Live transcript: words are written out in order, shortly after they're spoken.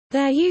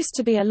There used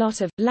to be a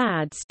lot of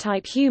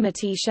lads-type humor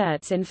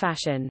t-shirts in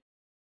fashion.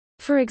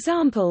 For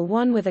example,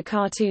 one with a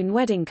cartoon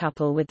wedding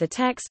couple with the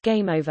text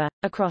 "Game Over"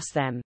 across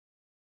them.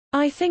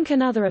 I think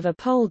another of a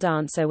pole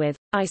dancer with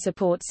 "I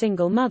support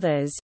single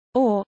mothers"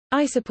 or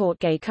 "I support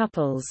gay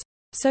couples."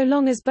 So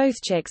long as both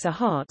chicks are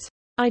hot,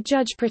 I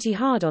judge pretty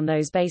hard on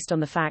those based on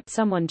the fact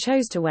someone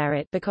chose to wear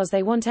it because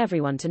they want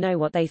everyone to know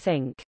what they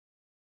think.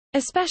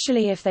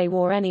 Especially if they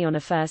wore any on a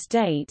first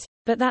date,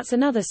 but that's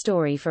another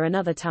story for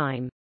another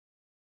time.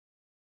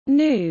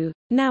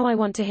 Now I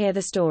want to hear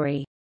the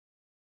story.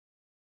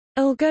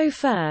 I'll go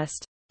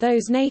first.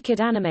 Those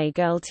naked anime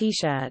girl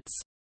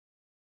t-shirts.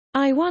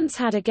 I once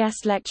had a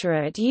guest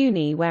lecturer at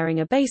uni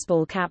wearing a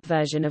baseball cap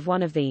version of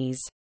one of these.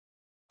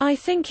 I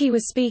think he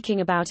was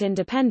speaking about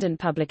independent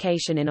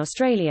publication in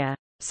Australia,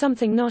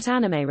 something not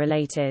anime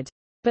related,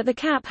 but the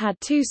cap had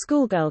two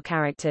schoolgirl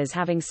characters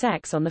having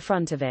sex on the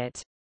front of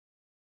it.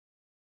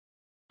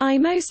 I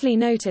mostly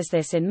notice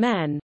this in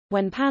men,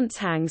 when pants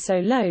hang so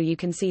low you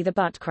can see the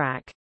butt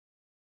crack.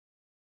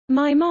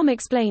 My mom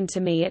explained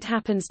to me it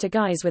happens to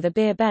guys with a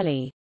beer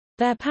belly.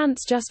 Their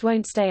pants just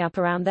won't stay up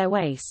around their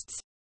waists.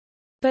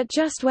 But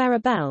just wear a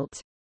belt.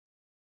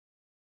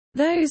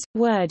 Those,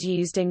 word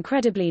used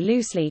incredibly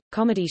loosely,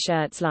 comedy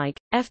shirts like,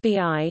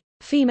 FBI,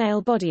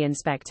 female body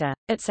inspector,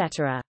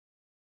 etc.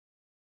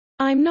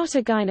 I'm not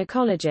a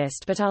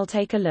gynecologist but I'll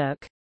take a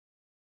look.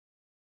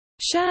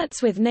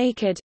 Shirts with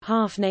naked,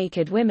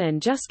 half-naked women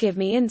just give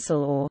me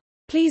incel or,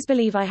 please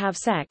believe I have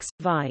sex,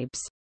 vibes.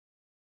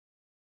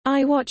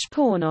 I watch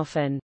porn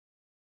often.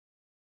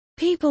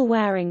 People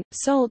wearing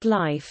Salt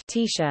Life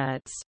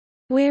t-shirts.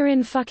 We're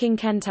in fucking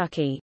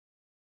Kentucky.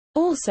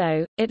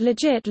 Also, it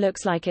legit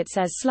looks like it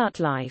says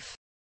Slut Life.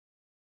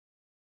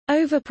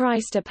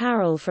 Overpriced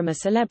apparel from a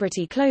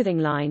celebrity clothing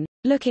line,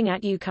 looking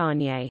at you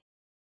Kanye.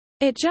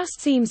 It just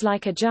seems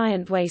like a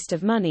giant waste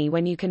of money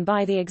when you can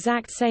buy the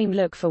exact same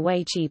look for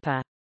way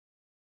cheaper.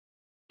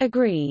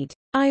 Agreed.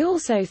 I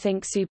also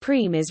think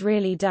Supreme is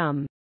really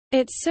dumb.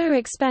 It's so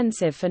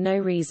expensive for no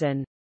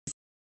reason.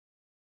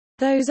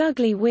 Those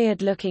ugly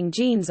weird-looking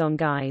jeans on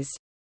guys.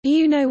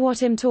 You know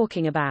what I'm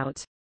talking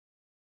about.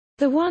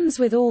 The ones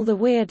with all the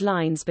weird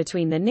lines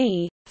between the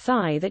knee,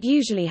 thigh that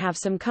usually have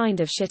some kind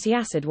of shitty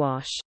acid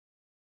wash.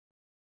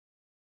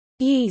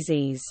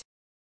 Yeezys.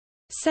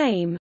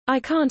 Same,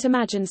 I can't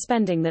imagine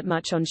spending that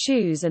much on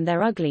shoes and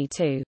they're ugly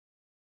too.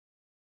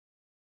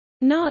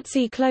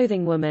 Nazi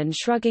clothing woman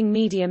shrugging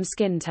medium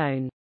skin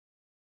tone.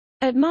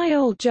 At my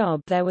old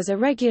job there was a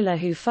regular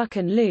who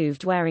fucking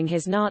looved wearing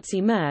his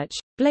Nazi merch,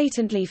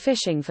 blatantly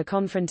fishing for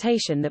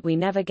confrontation that we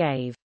never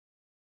gave.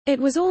 It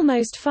was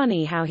almost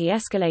funny how he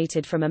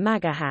escalated from a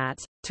MAGA hat,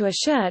 to a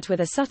shirt with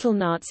a subtle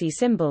Nazi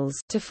symbols,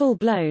 to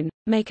full-blown,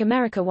 Make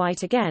America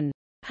White Again,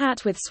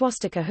 hat with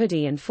swastika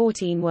hoodie and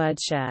 14-word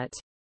shirt.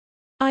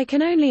 I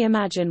can only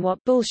imagine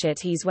what bullshit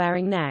he's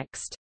wearing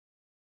next.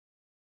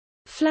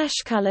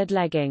 Flesh-colored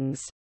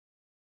leggings.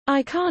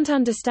 I can't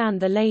understand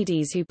the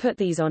ladies who put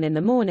these on in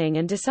the morning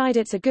and decide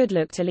it's a good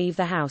look to leave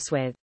the house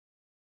with.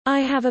 I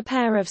have a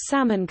pair of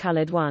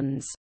salmon-colored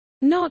ones.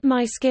 Not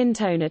my skin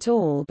tone at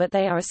all, but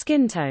they are a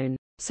skin tone,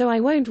 so I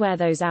won't wear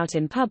those out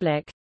in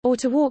public, or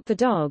to walk the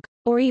dog,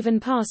 or even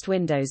past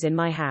windows in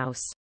my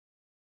house.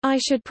 I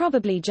should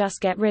probably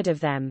just get rid of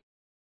them.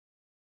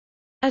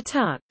 A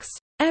tux.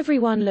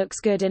 Everyone looks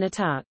good in a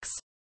tux.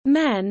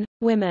 Men,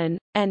 women,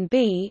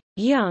 NB,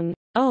 young,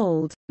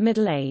 old,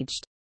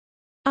 middle-aged.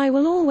 I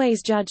will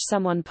always judge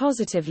someone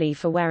positively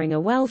for wearing a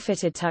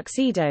well-fitted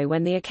tuxedo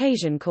when the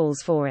occasion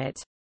calls for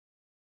it.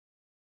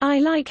 I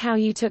like how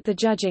you took the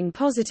judging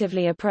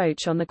positively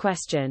approach on the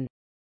question.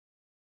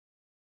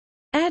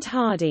 Ed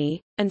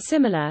Hardy, and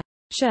similar,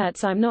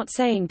 shirts. I'm not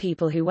saying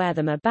people who wear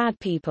them are bad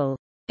people,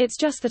 it's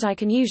just that I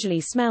can usually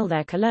smell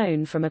their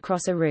cologne from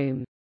across a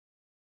room.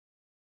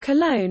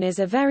 Cologne is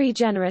a very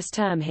generous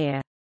term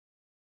here.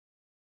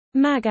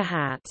 MAGA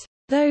hat.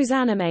 Those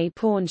anime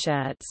porn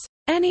shirts.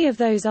 Any of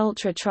those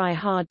ultra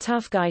try-hard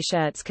tough guy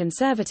shirts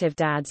conservative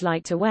dads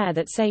like to wear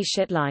that say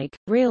shit like,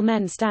 real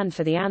men stand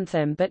for the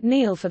anthem but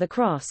kneel for the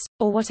cross,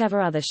 or whatever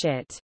other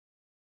shit.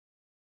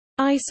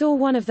 I saw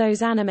one of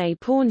those anime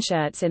porn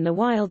shirts in the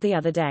wild the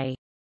other day.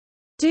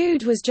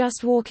 Dude was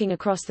just walking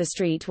across the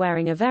street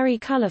wearing a very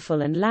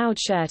colorful and loud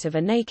shirt of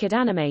a naked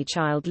anime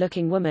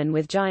child-looking woman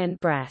with giant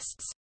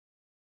breasts.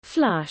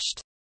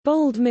 Flushed.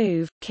 Bold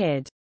move,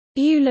 kid.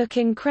 You look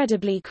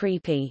incredibly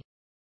creepy.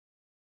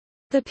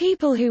 The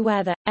people who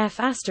wear the F***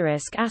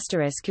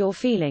 your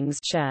feelings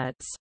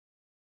shirts.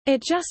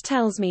 It just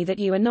tells me that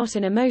you are not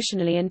an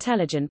emotionally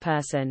intelligent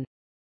person.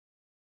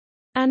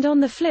 And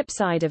on the flip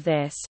side of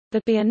this, the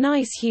be a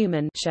nice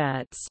human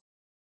shirts.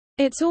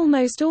 It's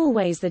almost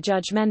always the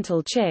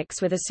judgmental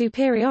chicks with a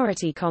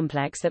superiority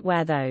complex that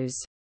wear those.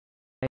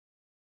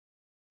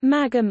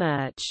 MAGA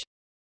merch.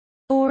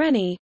 Or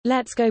any,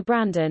 Let's Go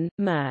Brandon,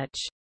 merch.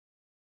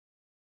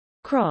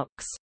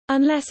 Crocs.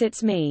 Unless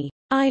it's me.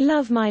 I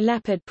love my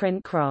leopard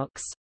print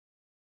Crocs.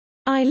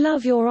 I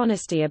love your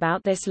honesty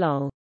about this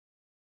lol.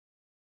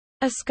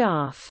 A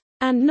scarf.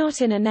 And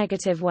not in a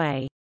negative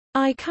way.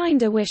 I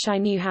kinda wish I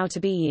knew how to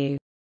be you.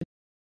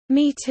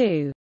 Me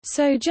too.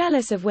 So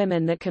jealous of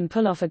women that can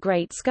pull off a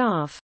great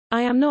scarf.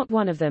 I am not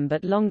one of them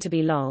but long to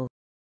be lol.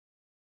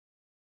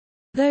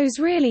 Those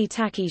really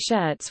tacky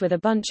shirts with a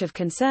bunch of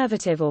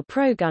conservative or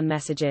pro-gun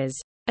messages,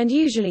 and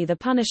usually the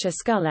Punisher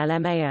skull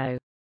LMAO.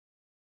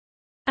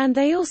 And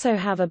they also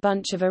have a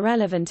bunch of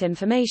irrelevant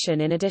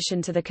information in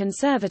addition to the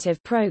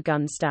conservative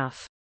pro-gun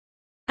stuff.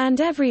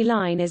 And every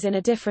line is in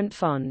a different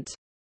font.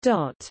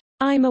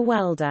 I'm a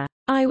welder.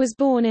 I was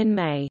born in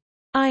May.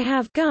 I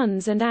have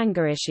guns and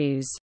anger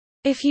issues.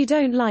 If you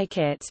don't like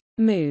it,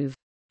 move.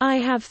 I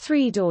have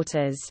 3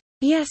 daughters.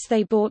 Yes,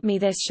 they bought me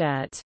this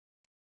shirt.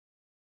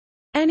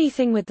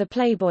 Anything with the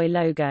Playboy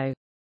logo.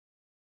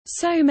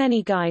 So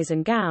many guys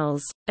and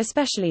gals,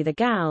 especially the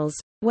gals,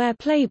 wear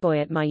Playboy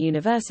at my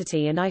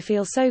university and I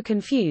feel so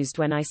confused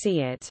when I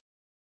see it.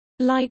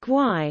 Like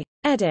why?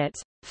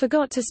 Edit.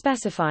 Forgot to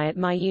specify at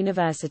my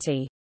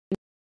university.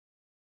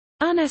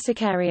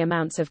 Unnecessary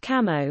amounts of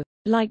camo,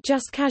 like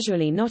just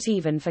casually not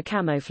even for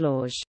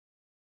camouflage.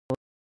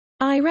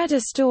 I read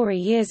a story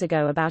years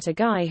ago about a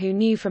guy who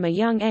knew from a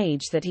young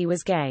age that he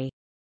was gay.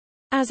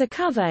 As a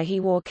cover he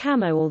wore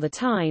camo all the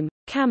time,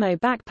 camo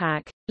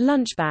backpack,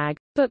 lunch bag,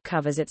 book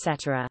covers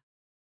etc.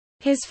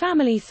 His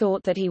family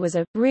thought that he was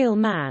a real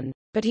man,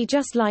 but he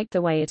just liked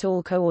the way it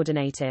all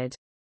coordinated.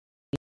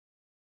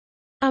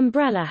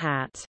 Umbrella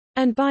hat.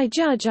 And by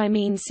judge I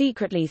mean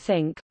secretly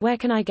think, where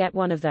can I get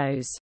one of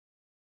those?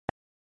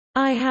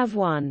 I have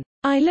one.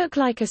 I look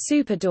like a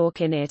super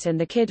dork in it and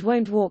the kid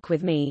won't walk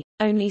with me,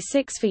 only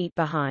 6 feet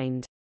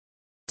behind.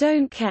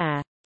 Don't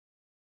care.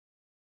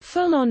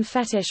 Full-on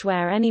fetish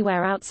wear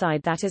anywhere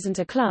outside that isn't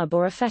a club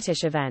or a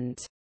fetish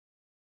event.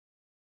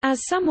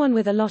 As someone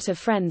with a lot of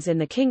friends in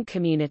the kink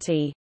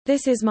community,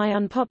 this is my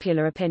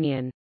unpopular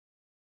opinion.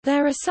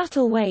 There are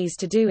subtle ways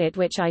to do it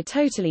which I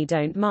totally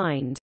don't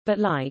mind, but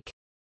like,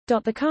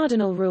 the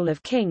cardinal rule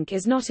of kink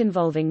is not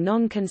involving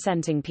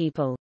non-consenting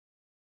people.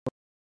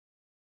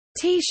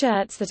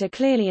 T-shirts that are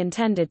clearly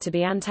intended to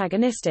be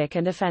antagonistic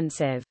and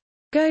offensive.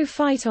 Go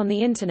fight on the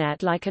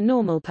internet like a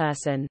normal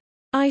person.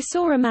 I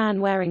saw a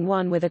man wearing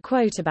one with a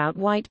quote about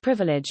white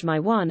privilege. My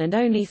one and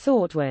only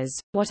thought was,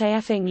 what a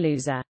effing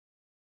loser.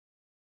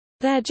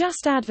 They're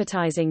just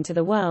advertising to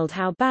the world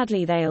how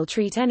badly they'll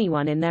treat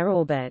anyone in their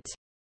orbit.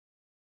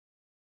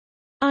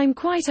 I'm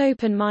quite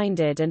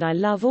open-minded and I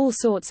love all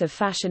sorts of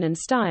fashion and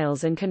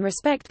styles and can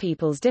respect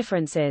people's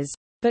differences,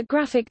 but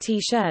graphic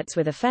T-shirts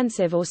with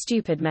offensive or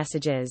stupid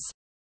messages.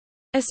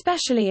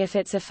 Especially if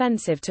it's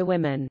offensive to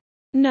women.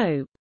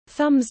 Nope.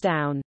 Thumbs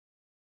down.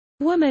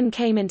 Woman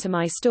came into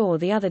my store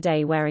the other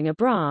day wearing a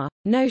bra,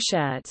 no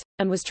shirt,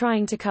 and was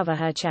trying to cover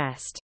her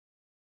chest.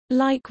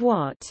 Like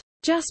what?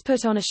 Just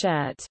put on a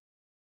shirt.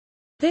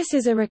 This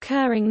is a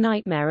recurring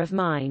nightmare of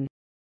mine.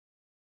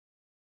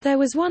 There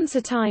was once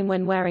a time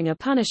when wearing a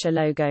Punisher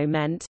logo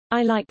meant,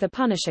 I like the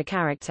Punisher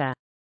character.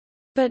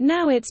 But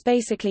now it's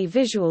basically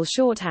visual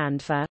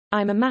shorthand for,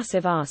 I'm a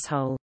massive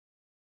asshole.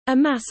 A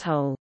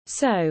masshole.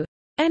 So,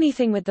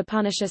 anything with the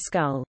Punisher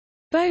skull.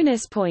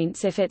 Bonus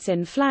points if it's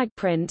in flag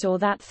print or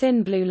that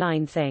thin blue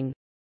line thing.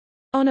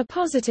 On a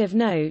positive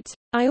note,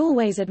 I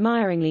always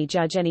admiringly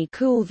judge any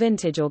cool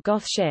vintage or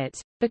goth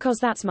shit, because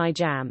that's my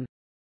jam.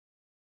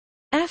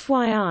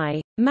 FYI,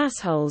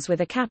 massholes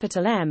with a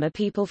capital M are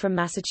people from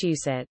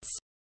Massachusetts.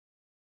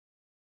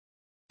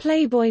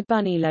 Playboy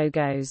bunny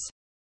logos.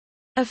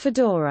 A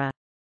fedora.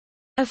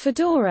 A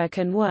fedora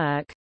can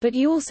work, but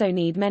you also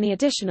need many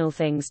additional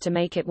things to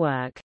make it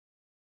work.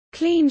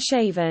 Clean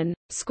shaven,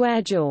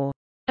 square jaw.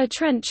 A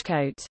trench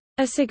coat.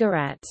 A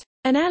cigarette.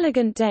 An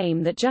elegant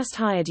dame that just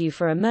hired you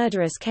for a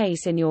murderous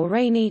case in your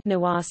rainy,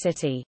 noir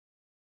city.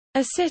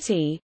 A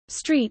city,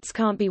 streets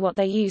can't be what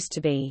they used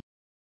to be.